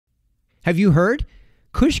Have you heard?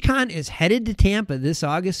 KushCon is headed to Tampa this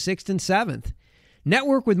August 6th and 7th.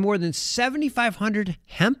 Network with more than 7,500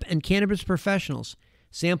 hemp and cannabis professionals,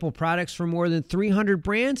 sample products from more than 300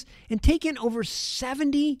 brands, and take in over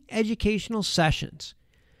 70 educational sessions.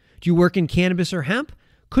 Do you work in cannabis or hemp?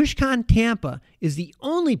 KushCon Tampa is the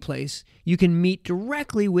only place you can meet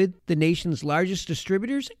directly with the nation's largest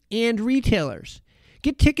distributors and retailers.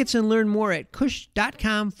 Get tickets and learn more at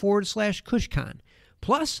kush.com/KushCon.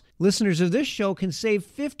 Plus, listeners of this show can save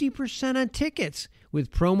 50% on tickets with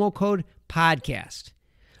promo code PODCAST.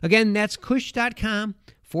 Again, that's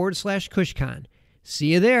kush.com/KushCon.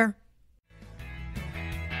 See you there.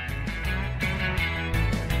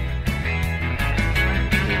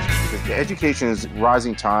 The education is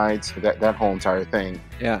rising tides, that whole entire thing.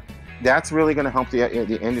 Yeah. That's really going to help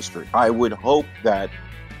the industry. I would hope that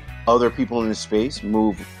other people in the space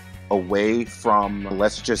move away from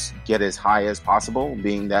let's just get as high as possible,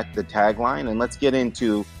 being that the tagline, and let's get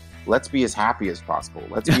into let's be as happy as possible.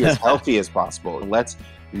 Let's be as healthy as possible. Let's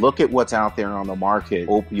look at what's out there on the market,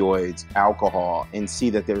 opioids, alcohol, and see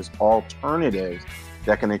that there's alternatives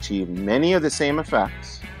that can achieve many of the same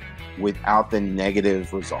effects without the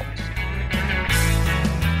negative results.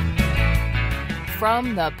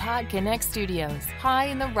 From the PodConx studios, high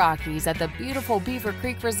in the Rockies at the beautiful Beaver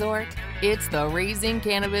Creek Resort, it's the Raising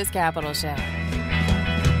Cannabis Capital Show.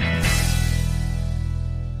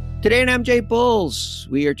 Today on MJ Bulls,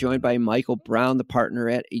 we are joined by Michael Brown, the partner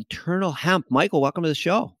at Eternal Hemp. Michael, welcome to the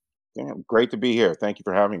show. Yeah, great to be here. Thank you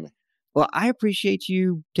for having me. Well, I appreciate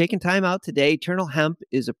you taking time out today. Eternal Hemp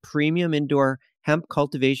is a premium indoor hemp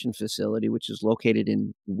cultivation facility, which is located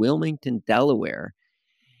in Wilmington, Delaware.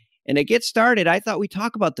 And to get started, I thought we'd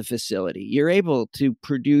talk about the facility. You're able to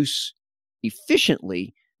produce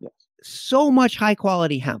efficiently so much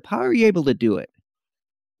high-quality hemp. How are you able to do it?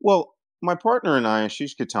 Well, my partner and I,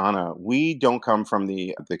 Ashish Katana, we don't come from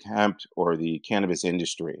the hemp or the cannabis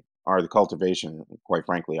industry or the cultivation, quite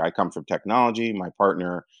frankly. I come from technology. My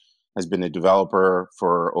partner has been a developer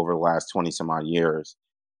for over the last 20 some odd years.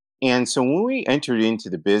 And so when we entered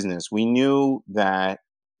into the business, we knew that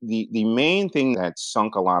the main thing that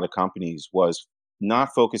sunk a lot of companies was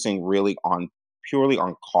not focusing really purely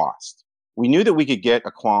on cost. We knew that we could get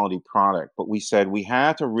a quality product, but we said we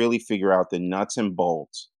had to really figure out the nuts and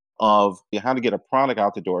bolts of how to get a product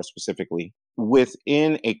out the door specifically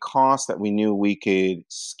within a cost that we knew we could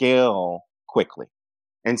scale quickly.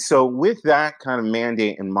 And so with that kind of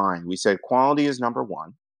mandate in mind, we said quality is number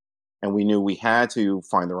one. And we knew we had to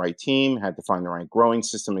find the right team, had to find the right growing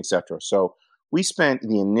system, et cetera. So we spent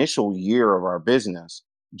the initial year of our business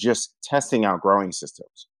just testing out growing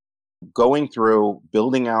systems, going through,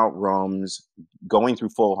 building out rooms, going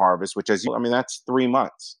through full harvest, which that's 3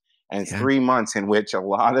 months. And it's 3 months in which a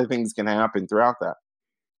lot of things can happen throughout that.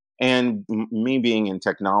 And me being in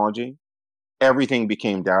technology, everything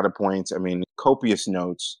became data points. Copious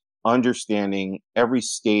notes, understanding every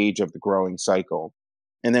stage of the growing cycle.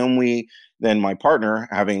 And then my partner,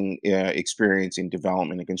 having experience in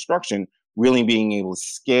development and construction, really being able to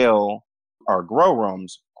scale our grow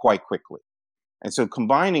rooms quite quickly. And so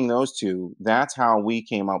combining those two, that's how we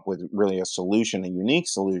came up with really a solution, a unique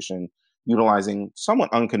solution, utilizing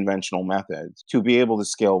somewhat unconventional methods to be able to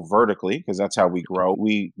scale vertically, because that's how we grow.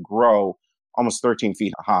 We grow almost 13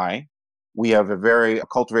 feet high. We have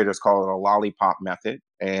cultivators call it a lollipop method,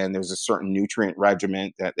 and there's a certain nutrient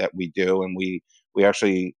regimen that we do, and we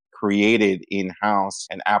actually created in-house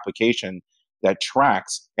an application that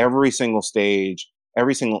tracks every single stage,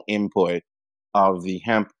 every single input of the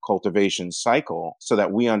hemp cultivation cycle so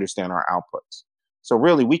that we understand our outputs. So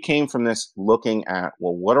really, we came from this looking at,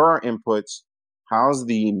 well, what are our inputs? How's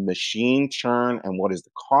the machine churn? And what is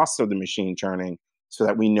the cost of the machine churning so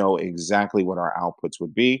that we know exactly what our outputs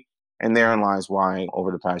would be? And therein lies why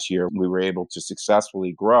over the past year, we were able to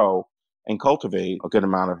successfully grow and cultivate a good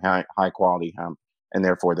amount of high quality hemp, and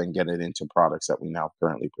therefore then get it into products that we now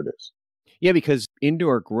currently produce. Yeah, because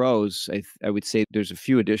indoor grows, I would say there's a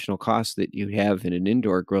few additional costs that you have in an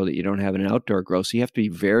indoor grow that you don't have in an outdoor grow. So you have to be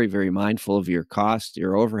very, very mindful of your cost,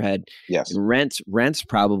 your overhead. Yes. And rent's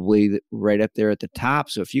probably right up there at the top.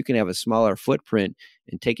 So if you can have a smaller footprint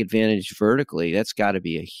and take advantage vertically, that's got to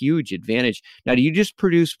be a huge advantage. Now, do you just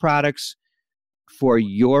produce products for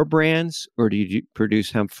your brands, or do you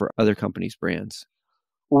produce hemp for other companies' brands?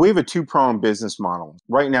 Well, we have a two-pronged business model.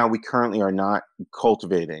 Right now, we currently are not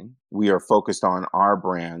cultivating. We are focused on our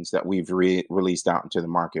brands that we've released out into the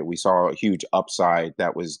market. We saw a huge upside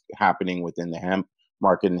that was happening within the hemp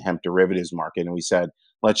market and hemp derivatives market. And we said,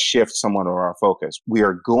 let's shift somewhat of our focus. We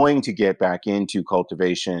are going to get back into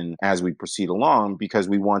cultivation as we proceed along because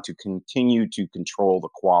we want to continue to control the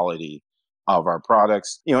quality of our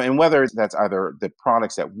products, and whether that's either the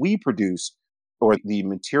products that we produce or the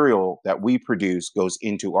material that we produce goes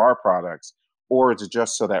into our products, or it's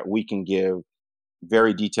just so that we can give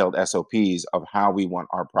very detailed SOPs of how we want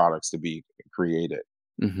our products to be created.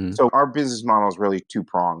 Mm-hmm. So our business model is really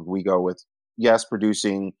two-pronged. We go with, yes,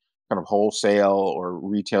 producing kind of wholesale or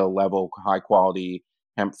retail level, high quality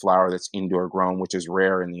hemp flower that's indoor grown, which is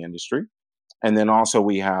rare in the industry. And then also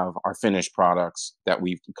we have our finished products that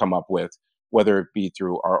we've come up with, whether it be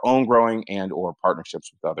through our own growing and or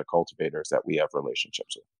partnerships with other cultivators that we have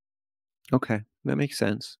relationships with. Okay, that makes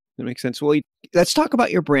sense. Well, let's talk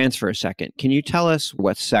about your brands for a second. Can you tell us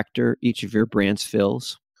what sector each of your brands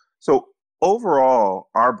fills? So overall,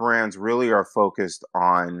 our brands really are focused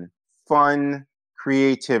on fun,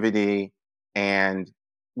 creativity, and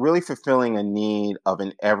really fulfilling a need of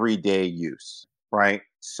an everyday use, right?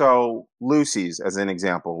 So Loosies, as an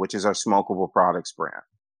example, which is our smokable products brand.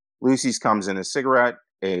 Loosies comes in a cigarette,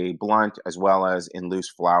 a blunt, as well as in loose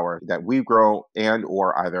flower that we grow and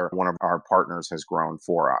or either one of our partners has grown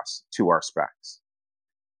for us to our specs.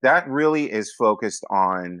 That really is focused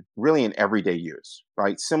on really an everyday use,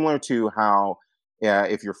 right? Similar to how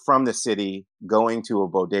if you're from the city, going to a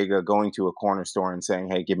bodega, going to a corner store and saying,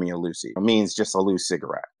 hey, give me a Loosie. It means just a loose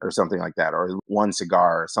cigarette or something like that, or one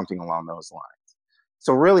cigar or something along those lines.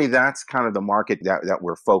 So really, that's kind of the market that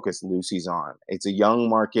we're focused Loosies on. It's a young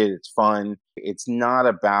market. It's fun. It's not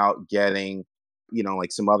about getting,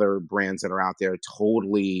 like some other brands that are out there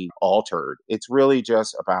totally altered. It's really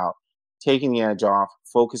just about taking the edge off,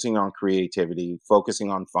 focusing on creativity,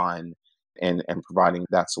 focusing on fun, and providing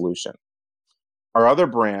that solution. Our other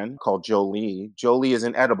brand called Jolli is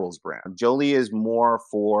an edibles brand. Jolli is more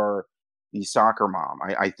for the soccer mom.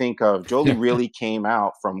 I think of Jolli really came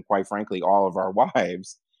out from, quite frankly, all of our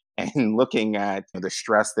wives and looking at the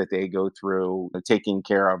stress that they go through, taking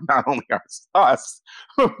care of not only us,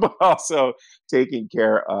 but also taking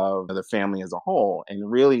care of the family as a whole,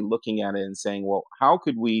 and really looking at it and saying, well, how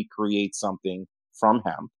could we create something from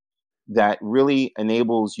hemp that really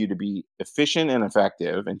enables you to be efficient and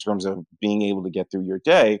effective in terms of being able to get through your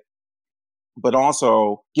day, but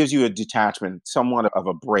also gives you a detachment, somewhat of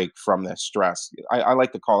a break from the stress. I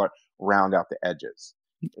like to call it round out the edges.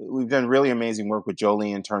 We've done really amazing work with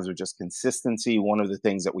Jolli in terms of just consistency. One of the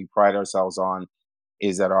things that we pride ourselves on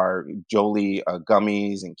is that our Jolli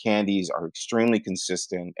gummies and candies are extremely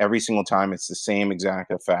consistent. Every single time it's the same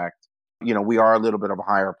exact effect. We are a little bit of a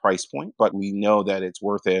higher price point, but we know that it's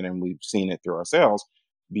worth it, and we've seen it through our sales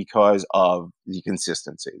because of the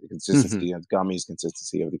consistency of the gummies,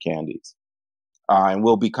 consistency of the candies. And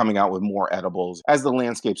we'll be coming out with more edibles as the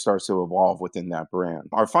landscape starts to evolve within that brand.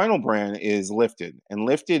 Our final brand is LyftED, and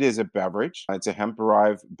LyftED is a beverage. It's a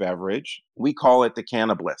hemp-derived beverage. We call it the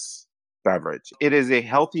Cannabis beverage. It is a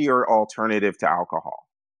healthier alternative to alcohol.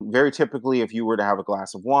 Very typically, if you were to have a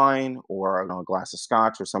glass of wine or a glass of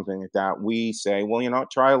scotch or something like that, we say, well,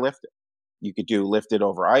 try a LyftED. You could do LyftED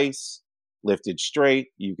over ice, LyftED straight.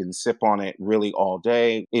 You can sip on it really all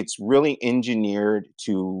day. It's really engineered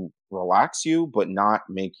to relax you, but not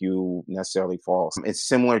make you necessarily fall asleep. It's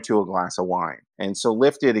similar to a glass of wine. And so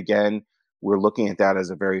LyftED, again, we're looking at that as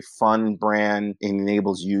a very fun brand. It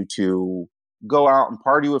enables you to go out and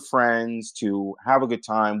party with friends, to have a good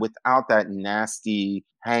time without that nasty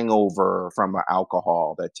hangover from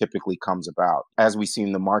alcohol that typically comes about. As we've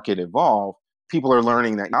seen the market evolve, people are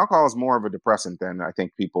learning that alcohol is more of a depressant than I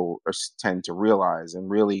think people tend to realize.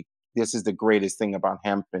 And really, this is the greatest thing about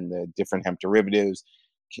hemp and the different hemp derivatives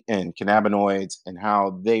and cannabinoids, and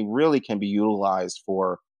how they really can be utilized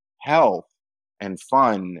for health and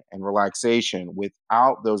fun and relaxation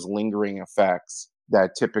without those lingering effects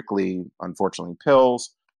that typically, unfortunately,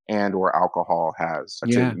 pills and or alcohol has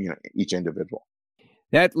to each individual.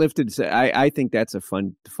 That LyftED, I think that's a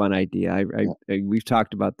fun idea. We've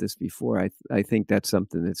talked about this before. I think that's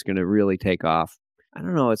something that's going to really take off. I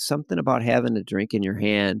don't know. It's something about having a drink in your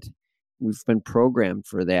hand. We've been programmed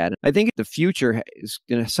for that. I think the future is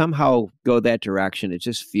going to somehow go that direction. It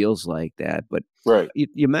just feels like that. But right.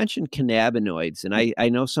 You mentioned cannabinoids, and I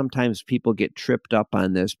know sometimes people get tripped up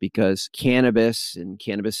on this because cannabis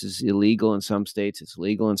is illegal in some states. It's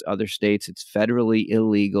legal in other states. It's federally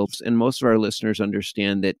illegal. And most of our listeners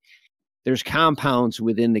understand that there's compounds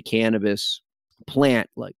within the cannabis plant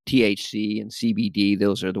like THC and CBD.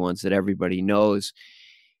 Those are the ones that everybody knows.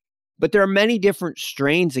 But there are many different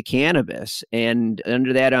strains of cannabis, and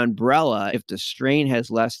under that umbrella, if the strain has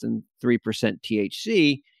less than 3%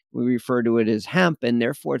 THC, we refer to it as hemp, and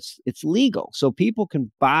therefore it's legal. So people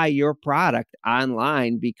can buy your product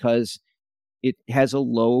online because it has a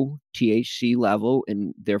low THC level,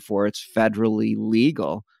 and therefore it's federally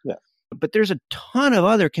legal. Yeah. But there's a ton of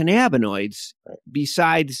other cannabinoids Right.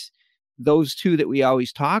 besides those two that we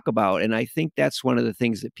always talk about. And I think that's one of the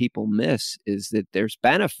things that people miss is that there's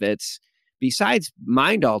benefits besides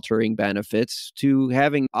mind-altering benefits to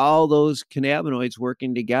having all those cannabinoids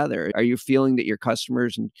working together. Are you feeling that your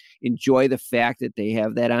customers enjoy the fact that they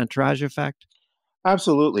have that entourage effect?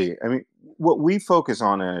 Absolutely. I mean, what we focus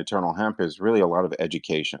on in Eternal Hemp is really a lot of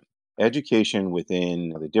education. Education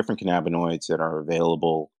within the different cannabinoids that are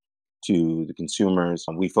available to the consumers.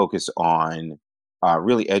 We focus on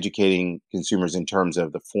really educating consumers in terms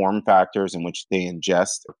of the form factors in which they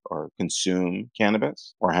ingest or consume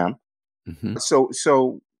cannabis or hemp. Mm-hmm.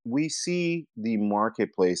 So we see the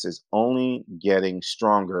marketplace is only getting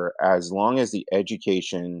stronger as long as the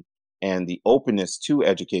education and the openness to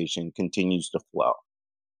education continues to flow.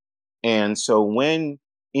 And so when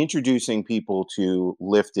introducing people to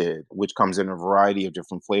LyftED, which comes in a variety of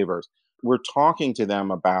different flavors, we're talking to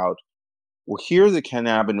them about, well, here's the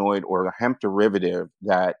cannabinoid or the hemp derivative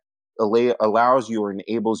that allows you or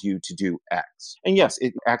enables you to do X. And yes,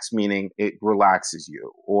 X meaning it relaxes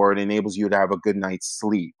you, or it enables you to have a good night's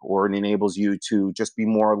sleep, or it enables you to just be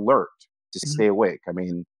more alert, to stay awake. I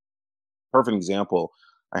mean, perfect example,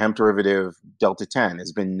 a hemp derivative, Delta 10,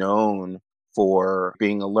 has been known for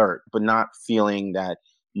being alert, but not feeling that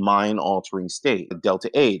mind-altering state. Delta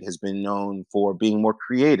 8 has been known for being more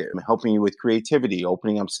creative, helping you with creativity,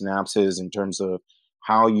 opening up synapses in terms of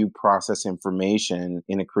how you process information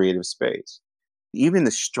in a creative space. Even the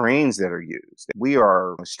strains that are used. We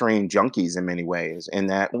are strain junkies in many ways, in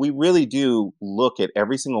that we really do look at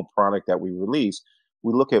every single product that we release.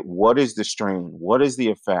 We look at what is the strain, what is the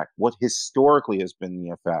effect, what historically has been the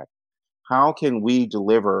effect. How can we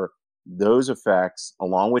deliver those effects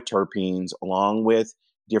along with terpenes, along with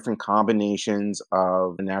different combinations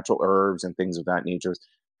of natural herbs and things of that nature?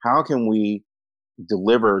 How can we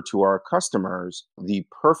deliver to our customers the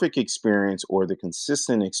perfect experience or the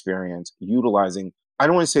consistent experience utilizing, I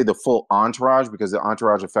don't want to say the full entourage because the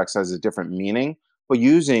entourage effects has a different meaning, but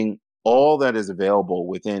using all that is available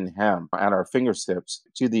within hemp at our fingertips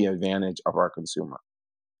to the advantage of our consumer.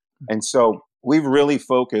 And so we've really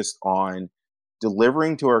focused on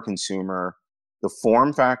delivering to our consumer the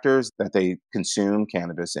form factors that they consume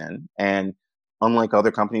cannabis in. And unlike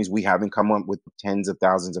other companies, we haven't come up with tens of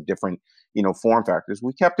thousands of different, form factors.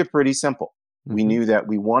 We kept it pretty simple. Mm-hmm. We knew that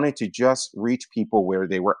we wanted to just reach people where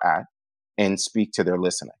they were at and speak to their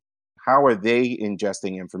listening. How are they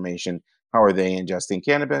ingesting information? How are they ingesting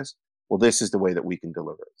cannabis? Well, this is the way that we can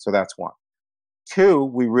deliver it. So that's one. Two,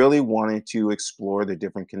 we really wanted to explore the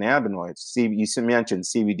different cannabinoids. You mentioned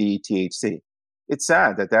CBD, THC. It's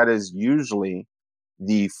sad that is usually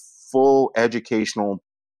the full educational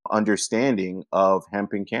understanding of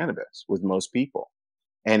hemp and cannabis with most people.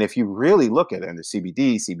 And if you really look at it, the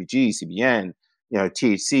CBD, CBG, CBN,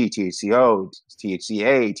 THC, THCO,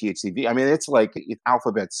 THCA, THCV, I mean, it's like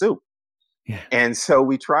alphabet soup. Yeah. And so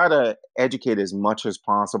we try to educate as much as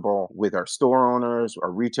possible with our store owners,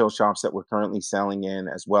 our retail shops that we're currently selling in,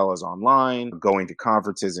 as well as online, going to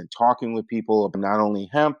conferences and talking with people about not only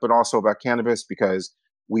hemp, but also about cannabis, because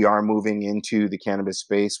we are moving into the cannabis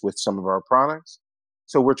space with some of our products.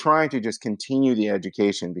 So we're trying to just continue the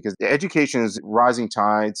education, because the education is rising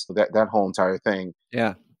tides, that whole entire thing.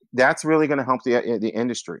 Yeah. That's really going to help the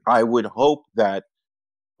industry. I would hope that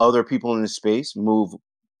other people in the space move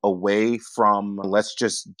away from let's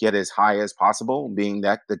just get as high as possible, being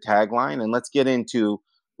that the tagline, and let's get into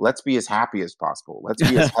let's be as happy as possible. Let's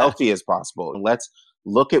be as healthy as possible. And let's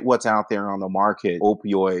look at what's out there on the market,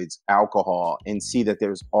 opioids, alcohol, and see that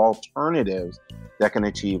there's alternatives that can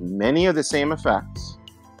achieve many of the same effects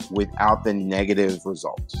without the negative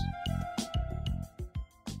results.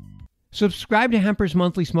 Subscribe to Hemper's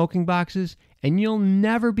monthly smoking boxes, and you'll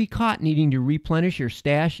never be caught needing to replenish your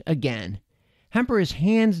stash again. Hemper is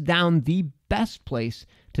hands down the best place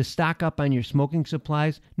to stock up on your smoking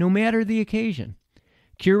supplies, no matter the occasion.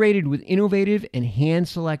 Curated with innovative and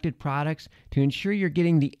hand-selected products to ensure you're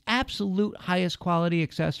getting the absolute highest quality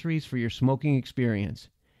accessories for your smoking experience.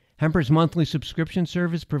 Hemper's monthly subscription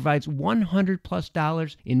service provides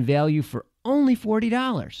 $100+ in value for only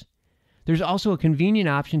 $40. There's also a convenient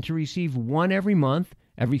option to receive one every month,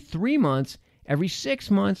 every 3 months, every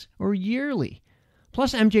 6 months, or yearly.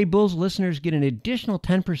 Plus, MJ Bulls listeners get an additional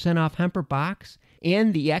 10% off Hemper box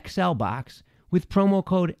and the XL box with promo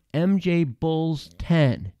code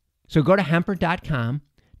MJBulls10. So go to Hemper.com,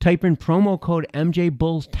 type in promo code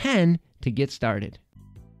MJBulls10 to get started.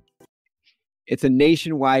 It's a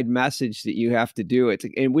nationwide message that you have to do.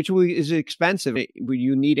 Which is expensive. Would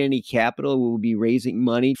you need any capital? Will we be raising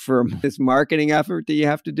money for this marketing effort that you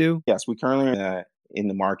have to do? Yes, we currently are in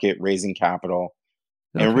the market, raising capital.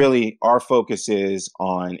 Okay. And really, our focus is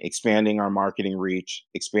on expanding our marketing reach,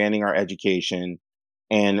 expanding our education,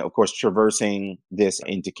 and of course, traversing this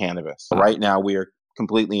into cannabis. Wow. Right now, we are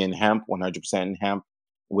completely in hemp, 100% in hemp,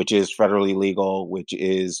 which is federally legal, which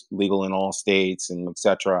is legal in all states, and et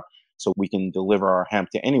cetera. So we can deliver our hemp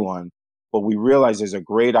to anyone. But we realize there's a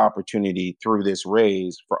great opportunity through this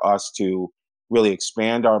raise for us to really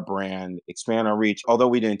expand our brand, expand our reach. Although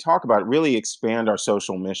we didn't talk about it, really expand our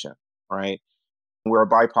social mission, right? We're a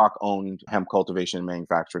BIPOC-owned hemp cultivation and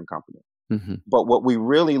manufacturing company. Mm-hmm. But what we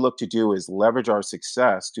really look to do is leverage our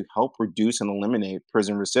success to help reduce and eliminate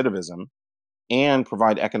prison recidivism and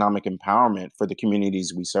provide economic empowerment for the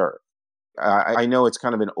communities we serve. I know it's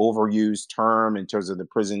kind of an overused term in terms of the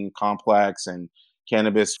prison complex and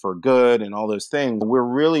cannabis for good and all those things. We're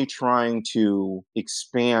really trying to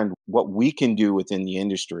expand what we can do within the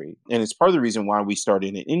industry. And it's part of the reason why we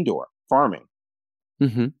started in indoor farming.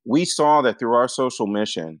 Mm-hmm. We saw that through our social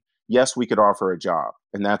mission, yes, we could offer a job,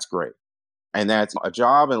 and that's great. And that's a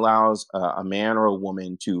job allows a man or a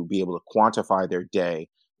woman to be able to quantify their day,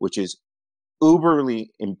 which is uberly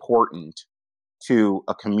important to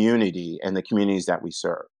a community and the communities that we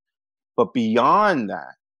serve. But beyond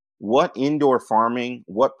that, what indoor farming,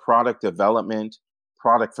 what product development,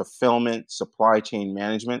 product fulfillment, supply chain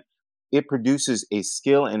management, it produces a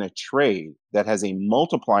skill and a trade that has a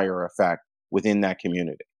multiplier effect within that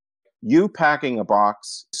community. You packing a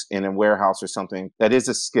box in a warehouse or something, that is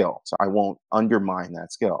a skill. So I won't undermine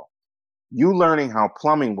that skill. You learning how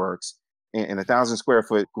plumbing works in a 1,000 square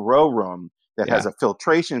foot grow room that has a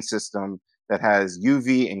filtration system that has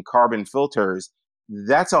UV and carbon filters,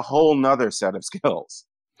 that's a whole nother set of skills.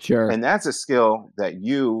 Sure. And that's a skill that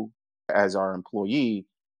you, as our employee,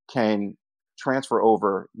 can transfer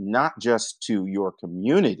over not just to your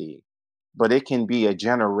community, but it can be a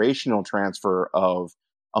generational transfer of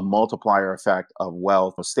a multiplier effect of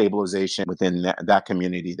wealth, of stabilization within that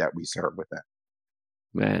community that we serve with that.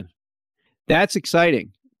 Man, that's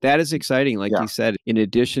exciting. That is exciting. Like you said, in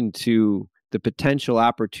addition to the potential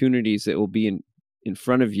opportunities that will be in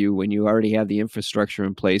front of you when you already have the infrastructure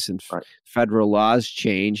in place and federal laws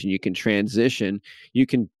change and you can transition, you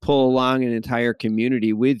can pull along an entire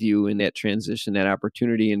community with you in that transition, that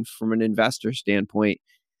opportunity. And from an investor standpoint,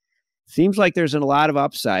 seems like there's a lot of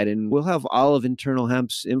upside, and we'll have all of Eternal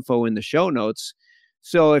Hemp's info in the show notes.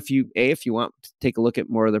 So if you want to take a look at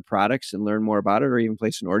more of the products and learn more about it, or even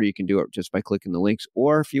place an order, you can do it just by clicking the links.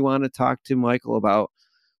 Or if you want to talk to Michael about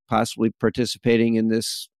possibly participating in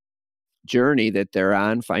this journey that they're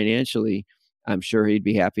on financially, I'm sure he'd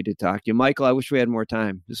be happy to talk to you. Michael, I wish we had more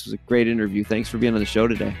time. This was a great interview. Thanks for being on the show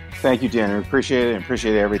today. Thank you, Dan. I appreciate it and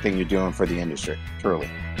appreciate everything you're doing for the industry. Truly.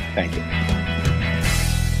 Thank you.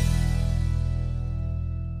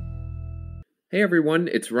 Hey everyone,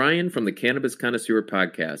 it's Ryan from the Cannabis Connoisseur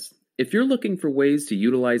Podcast. If you're looking for ways to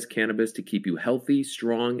utilize cannabis to keep you healthy,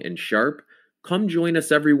 strong, and sharp, come join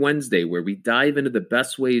us every Wednesday where we dive into the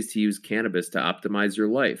best ways to use cannabis to optimize your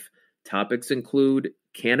life. Topics include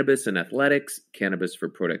cannabis and athletics, cannabis for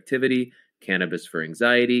productivity, cannabis for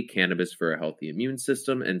anxiety, cannabis for a healthy immune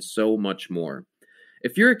system, and so much more.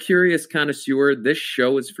 If you're a curious connoisseur, this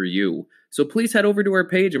show is for you. So please head over to our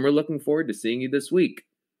page and we're looking forward to seeing you this week.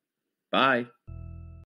 Bye.